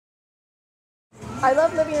I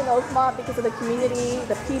love living in Oakmont because of the community,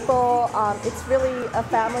 the people. It's really a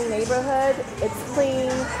family neighborhood. It's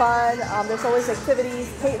clean, fun. There's always activities.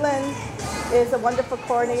 Caitlin is a wonderful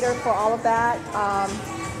coordinator for all of that.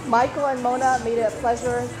 Michael and Mona made it a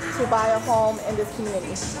pleasure to buy a home in this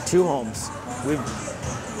community. 2 homes.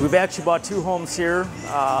 We've actually bought 2 homes here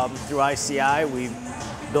through ICI. We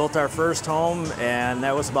built our first home, and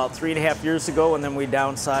that was about 3.5 years ago, and then we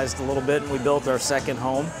downsized a little bit and we built our second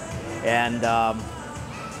home. And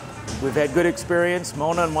we've had good experience.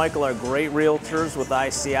 Mona and Michael are great realtors with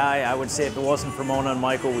ICI. I would say if it wasn't for Mona and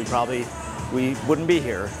Michael, we wouldn't be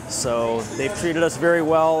here. So they've treated us very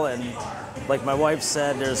well, and like my wife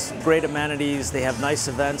said, there's great amenities. They have nice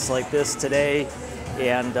events like this today,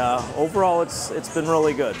 and overall it's been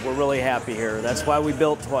really good. We're really happy here. That's why we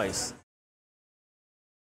built twice.